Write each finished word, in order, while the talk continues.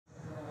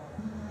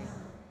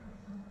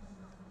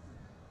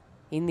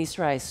In this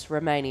race,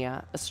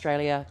 Romania,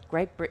 Australia,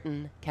 Great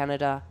Britain,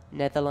 Canada,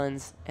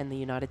 Netherlands and the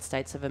United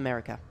States of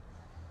America.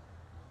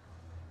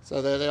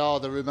 So there they are,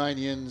 the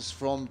Romanians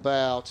from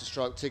bow to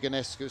stroke: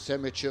 Tiganescu,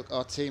 Semriciuc,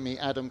 Artemi,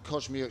 Adam,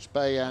 Kosmiuc,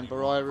 Bayan,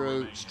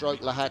 Barairu, stroke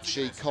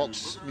Lahatchi,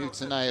 Cox,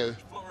 Mutaneu.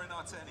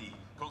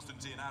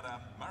 Constantine Adam,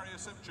 Mario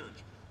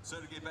Semriciuc,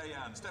 Sergei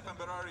Bayan, Stefan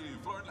Barairu,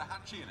 Florent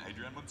Lahatchi and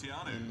Adrian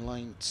Munteanu. In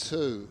lane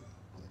 2,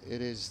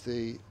 it is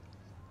the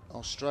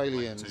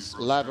Australians,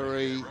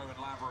 Lavery,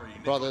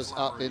 brothers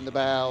up in the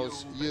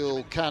bows,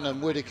 Ewell,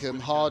 Canham, Widdicombe,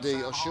 Hardy,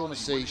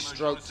 O'Shaughnessy,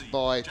 stroked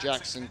by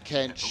Jackson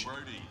Kench,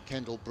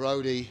 Kendall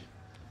Brodie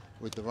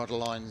with the rudder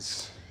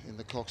lines in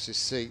the Cox's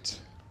seat.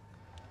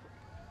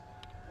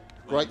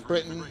 Great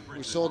Britain,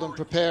 we saw them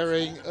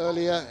preparing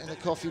earlier in the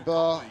coffee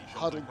bar,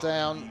 huddled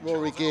down: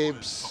 Rory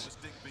Gibbs,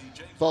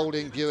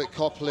 Boulding, Buick,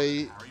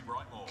 Copley,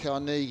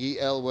 Carnegie,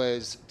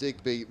 Elwes,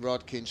 Digby,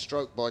 Rudkin,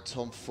 stroked by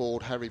Tom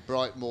Ford, Harry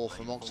Brightmore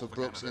from Oxford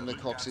Brooks in the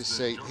Cox's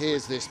seat.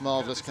 Here's this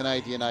marvellous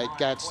Canadian eight: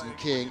 Gadsden,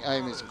 King,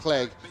 Amos,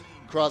 Clegg,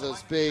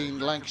 Crothers, Bean,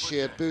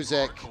 Lancashire,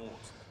 Buzek.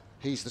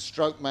 He's the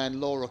stroke man,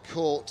 Laura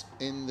Court,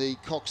 in the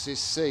Cox's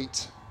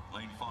seat.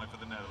 Lane 5 for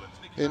the Netherlands.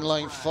 In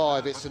lane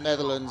 5, it's the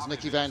Netherlands.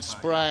 Nicky van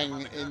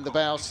Sprang in the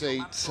bow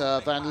seat.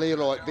 Van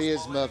Leroy,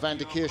 Beersma, Van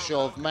der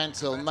Kirchhoff,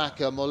 Mantel,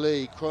 Macca,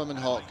 Molly,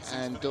 Kromenhoek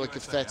and Duike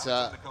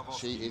Vetter.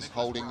 She is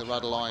holding the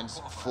rudder lines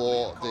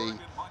for the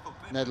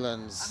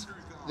Netherlands.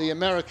 The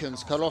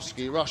Americans: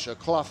 Karofsky, Russia,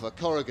 Cluffer,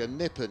 Corrigan,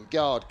 Nippen,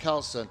 Gard,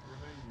 Carlson,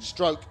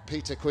 stroke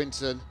Peter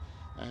Quinton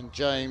and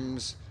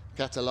James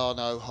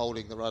Catalano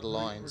holding the rudder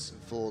lines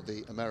for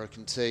the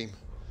American team.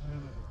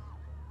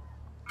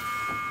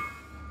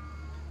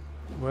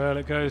 Well,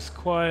 it goes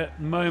quiet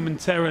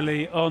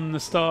momentarily on the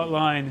start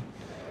line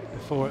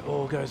before it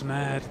all goes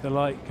mad. The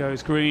light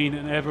goes green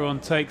and everyone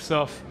takes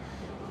off.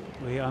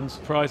 We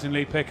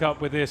unsurprisingly pick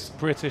up with this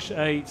British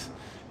 8.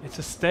 It's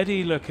a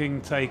steady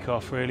looking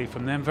takeoff really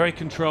from them. Very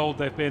controlled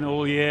they've been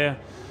all year.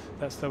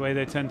 That's the way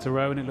they tend to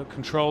row, and it looked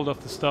controlled off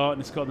the start,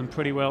 and it's got them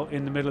pretty well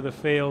in the middle of the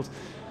field.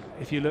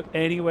 If you look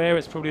anywhere,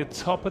 it's probably the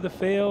top of the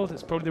field.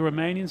 It's probably the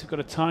Romanians who've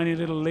got a tiny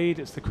little lead.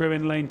 It's the crew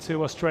in lane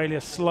 2,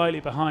 Australia slightly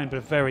behind, but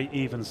a very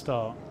even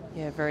start.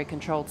 Yeah, very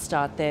controlled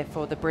start there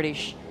for the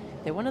British.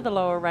 They're one of the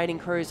lower rating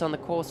crews on the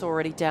course,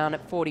 already down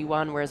at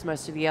 41, whereas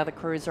most of the other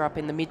crews are up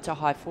in the mid to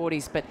high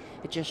 40s, but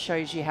it just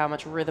shows you how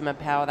much rhythm and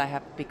power they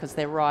have because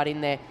they're right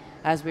in there.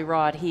 As we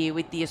ride here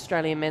with the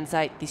Australian men's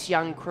 8, this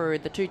young crew,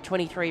 the two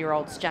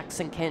 23-year-olds,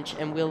 Jackson Kench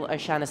and Will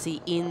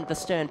O'Shaughnessy in the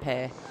stern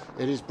pair.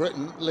 It is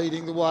Britain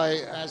leading the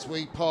way as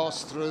we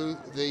pass through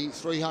the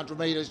 300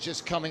 metres,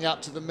 just coming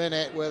up to the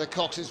minute where the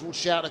Coxes will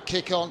shout a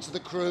kick on to the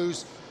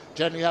crews.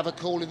 Generally have a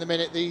call in the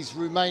minute. These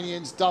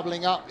Romanians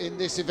doubling up in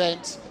this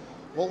event.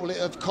 What will it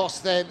have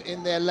cost them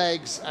in their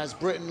legs as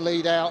Britain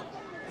lead out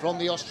from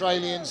the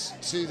Australians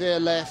to their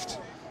left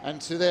and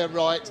to their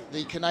right?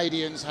 The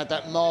Canadians had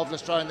that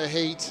marvellous throw in the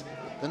heat.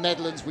 The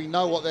Netherlands, we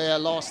know what their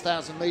last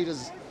 1,000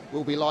 metres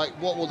will be like.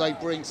 What will they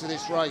bring to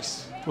this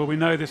race? Well, we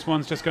know this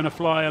one's just going to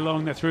fly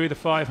along. They're through the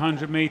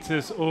 500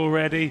 metres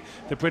already.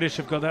 The British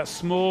have got that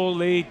small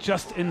lead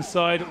just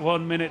inside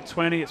 1 minute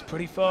 20. It's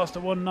pretty fast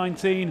at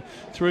 1:19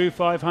 through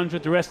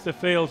 500. The rest of the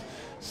field,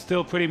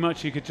 still pretty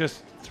much you could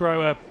just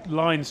throw a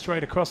line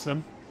straight across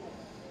them.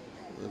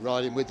 We're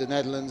riding with the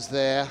Netherlands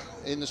there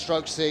in the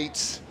stroke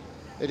seats.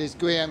 It is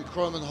Guillaume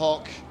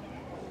Kromenhoek.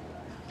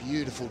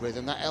 Beautiful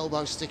rhythm. That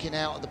elbow sticking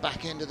out at the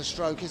back end of the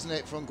stroke, isn't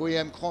it, from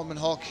Guillaume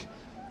Kromenhoek?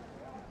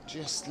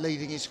 Just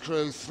leading his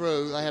crew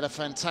through. They had a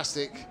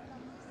fantastic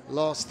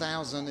last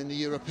 1,000 in the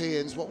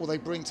Europeans. What will they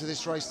bring to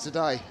this race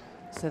today?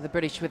 So the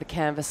British with a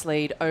canvas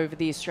lead over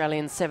the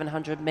Australian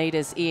 700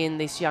 metres in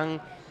this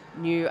young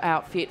new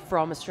outfit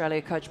from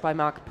Australia, coached by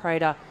Mark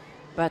Prater.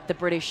 But the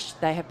British,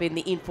 they have been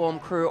the inform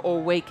crew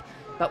all week.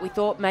 But we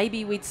thought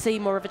maybe we'd see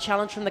more of a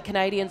challenge from the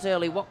Canadians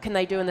early. What can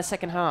they do in the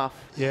second half?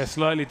 Yeah,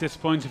 slightly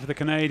disappointed for the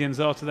Canadians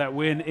after that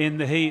win in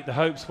the heat. The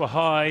hopes were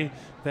high.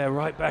 They're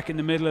right back in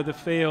the middle of the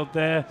field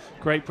there.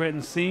 Great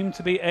Britain seemed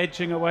to be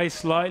edging away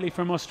slightly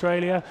from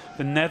Australia.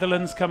 The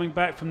Netherlands coming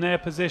back from their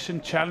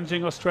position,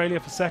 challenging Australia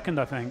for second,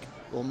 I think.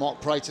 Well, Mark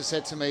Prater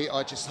said to me,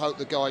 I just hope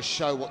the guys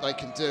show what they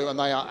can do, and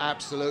they are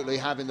absolutely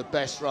having the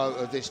best row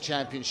of this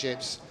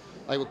championships.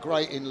 They were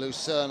great in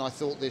Lucerne. I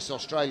thought this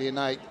Australian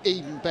 8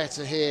 even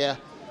better here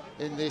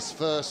in this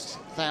first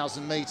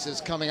 1,000 metres,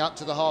 coming up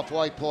to the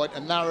halfway point. A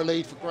narrow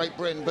lead for Great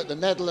Britain, but the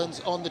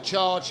Netherlands on the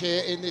charge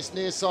here in this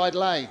near side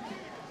lane.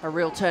 A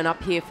real turn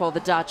up here for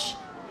the Dutch,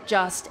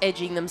 just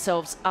edging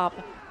themselves up,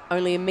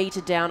 only a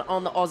metre down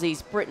on the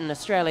Aussies. Britain,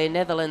 Australia,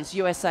 Netherlands,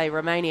 USA,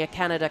 Romania,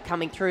 Canada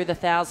coming through the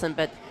 1,000,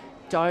 but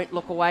don't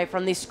look away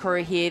from this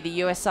crew here. The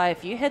USA, a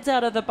few heads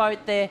out of the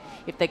boat there.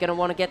 If they're going to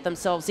want to get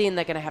themselves in,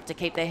 they're going to have to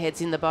keep their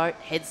heads in the boat,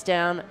 heads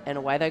down, and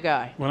away they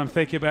go. Well, I'm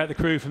thinking about the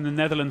crew from the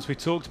Netherlands. We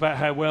talked about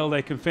how well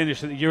they can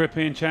finish at the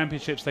European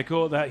Championships. They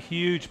caught that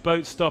huge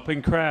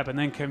boat-stopping crab and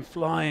then came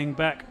flying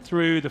back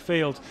through the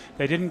field.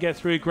 They didn't get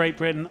through Great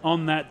Britain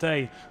on that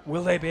day.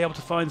 Will they be able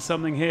to find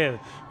something here?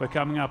 We're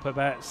coming up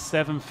about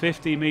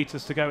 750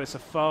 metres to go. It's a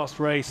fast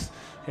race.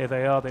 Here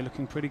they are. They're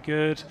looking pretty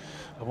good.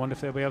 I wonder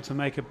if they'll be able to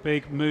make a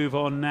big move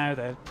on now.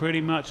 They're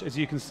pretty much, as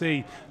you can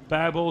see,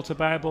 bow ball to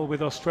bow ball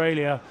with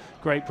Australia.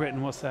 Great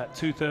Britain, what's that?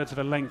 2/3 of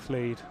a length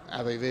lead.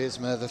 Abbie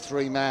Wiersma, the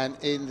three-man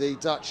in the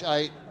Dutch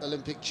 8,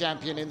 Olympic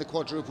champion in the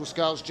quadruple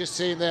sculls. Just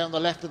seen there on the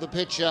left of the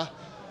picture.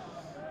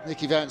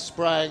 Nicky van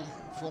Sprang,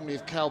 formerly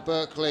of Cal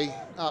Berkeley,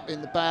 up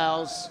in the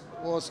bows,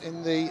 was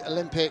in the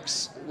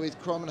Olympics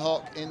with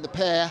Kromenhoek in the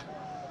pair.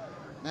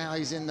 Now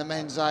he's in the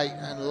men's 8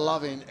 and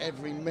loving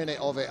every minute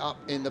of it up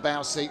in the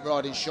bow seat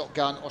riding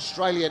shotgun.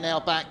 Australia now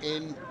back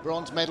in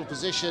bronze medal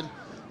position.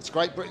 It's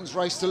Great Britain's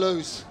race to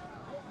lose.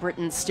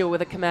 Britain still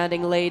with a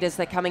commanding lead as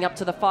they're coming up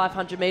to the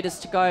 500 metres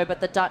to go, but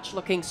the Dutch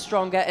looking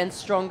stronger and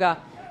stronger.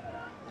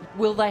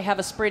 Will they have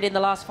a sprint in the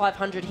last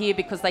 500 here,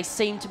 because they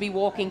seem to be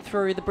walking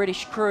through the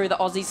British crew? The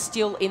Aussies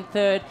still in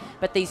third,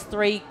 but these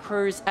three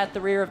crews at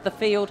the rear of the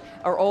field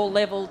are all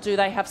level. Do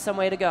they have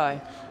somewhere to go?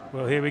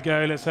 Well, here we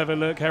go. Let's have a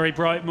look. Harry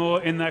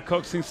Brightmore in that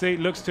coxing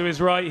seat looks to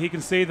his right. He can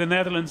see the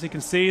Netherlands. He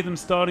can see them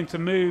starting to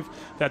move.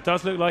 That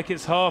does look like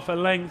it's half a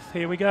length.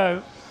 Here we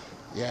go.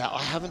 Yeah,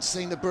 I haven't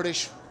seen the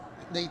British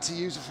need to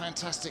use a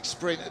fantastic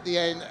sprint at the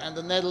end, and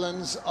the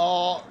Netherlands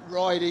are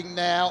riding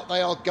now.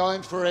 They are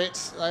going for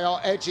it. They are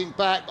edging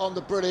back on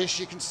the British.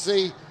 You can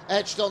see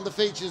etched on the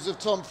features of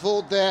Tom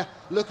Ford there.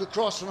 Look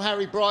across from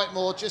Harry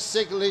Brightmore, just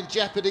signalling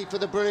jeopardy for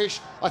the British.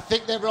 I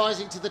think they're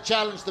rising to the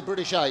challenge, the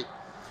British 8.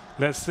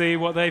 Let's see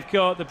what they've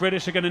got. The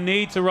British are going to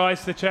need to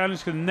rise to the challenge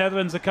because the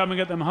Netherlands are coming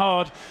at them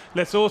hard.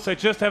 Let's also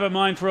just have a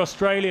mind for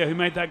Australia, who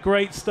made that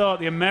great start.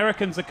 The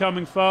Americans are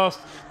coming fast.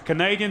 The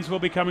Canadians will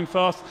be coming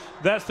fast.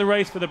 That's the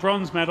race for the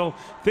bronze medal.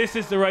 This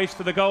is the race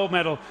for the gold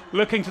medal.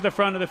 Looking to the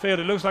front of the field,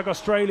 it looks like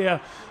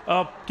Australia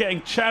are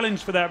getting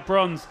challenged for that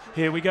bronze.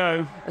 Here we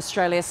go.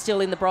 Australia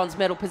still in the bronze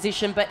medal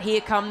position, but here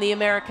come the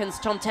Americans.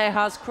 Tom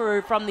Teja's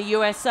crew from the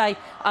USA.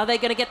 Are they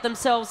going to get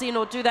themselves in,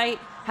 or do they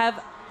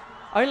have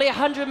only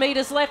 100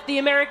 metres left? The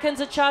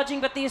Americans are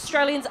charging, but the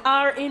Australians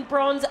are in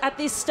bronze at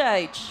this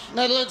stage.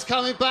 Netherlands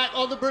coming back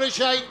on the British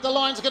 8. The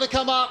line's going to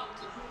come up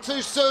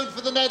too soon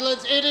for the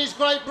Netherlands. It is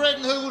Great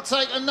Britain who will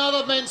take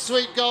another men's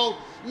sweep gold.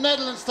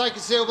 Netherlands take a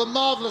silver.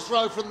 Marvellous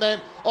row from them.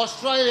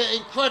 Australia,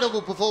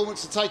 incredible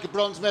performance to take a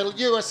bronze medal.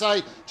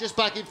 USA just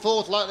back in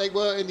fourth like they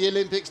were in the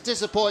Olympics.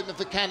 Disappointment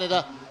for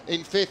Canada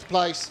in fifth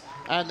place.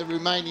 And the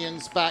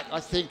Romanians back, I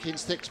think, in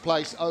sixth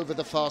place over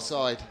the far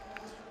side.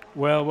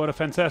 Well, what a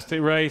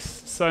fantastic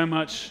race. So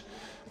much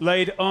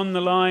laid on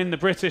the line. The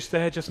British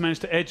there just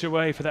managed to edge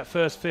away for that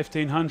first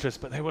 1500s,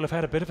 but they will have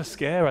had a bit of a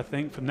scare, I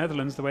think, from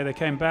Netherlands, the way they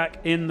came back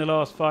in the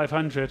last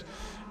 500.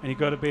 And you've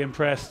got to be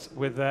impressed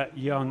with that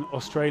young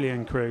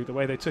Australian crew, the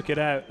way they took it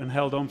out and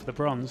held on for the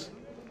bronze.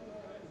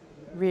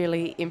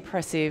 Really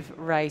impressive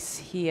race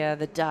here,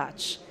 the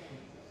Dutch.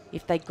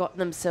 If they got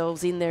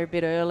themselves in there a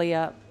bit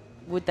earlier,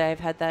 would they have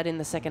had that in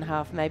the second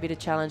half, maybe to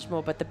challenge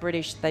more? But the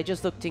British, they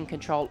just looked in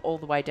control all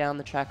the way down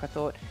the track. I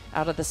thought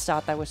out of the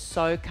start they were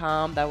so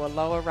calm. They were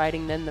lower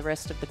rating than the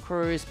rest of the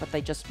crews, but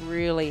they just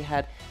really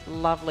had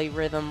lovely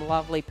rhythm,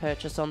 lovely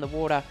purchase on the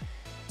water.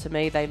 To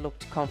me, they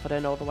looked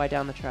confident all the way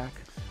down the track.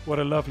 What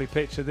a lovely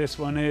picture this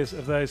one is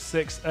of those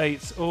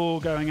 6/8s all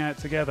going out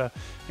together,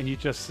 and you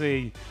just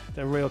see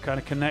the real kind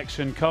of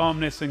connection,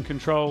 calmness and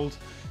controlled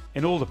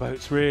in all the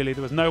boats, really.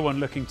 There was no one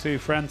looking too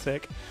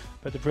frantic.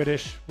 But the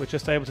British were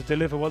just able to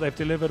deliver what they've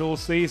delivered all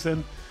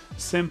season.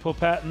 Simple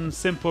patterns,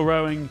 simple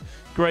rowing,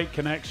 great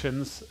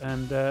connections,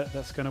 and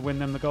that's going to win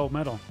them the gold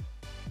medal.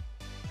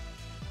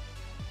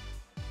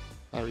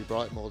 Harry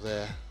Brightmore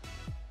there,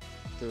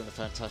 doing a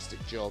fantastic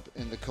job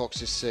in the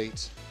Cox's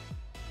seat.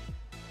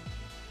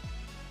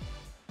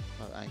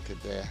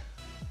 Anchored there.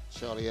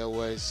 Charlie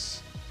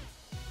Elwes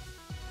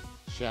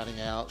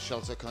shouting out.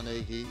 Schulte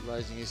Carnegie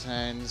raising his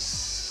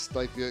hands.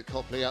 Dave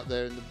Buick-Copley up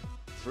there in the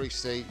free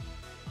seat.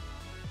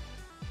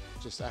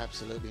 Just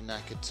absolutely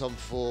knackered. Tom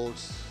Ford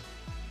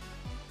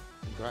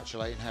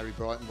congratulating Harry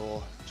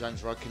Brightmore.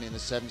 James Rudkin in the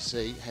 7th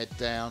seat, head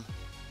down.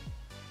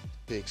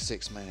 Big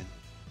 6-man,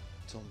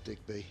 Tom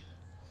Digby.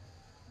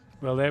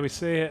 Well, there we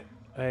see it.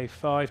 A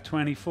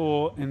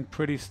 5:24 in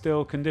pretty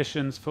still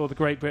conditions for the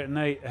Great Britain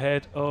 8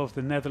 ahead of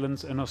the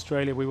Netherlands and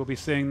Australia. We will be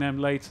seeing them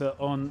later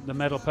on the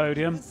medal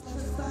podium.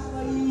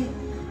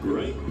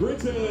 Great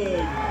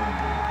Britain!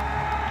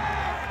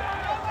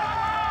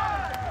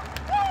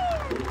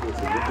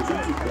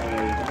 Represented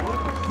by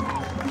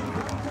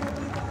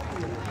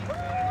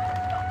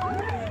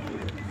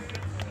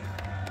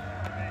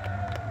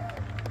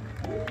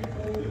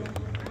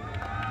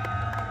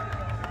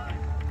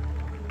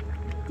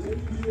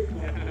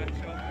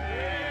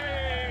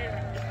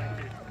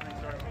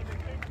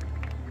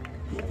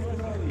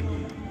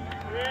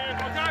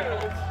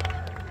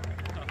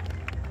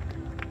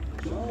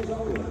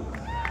Owen.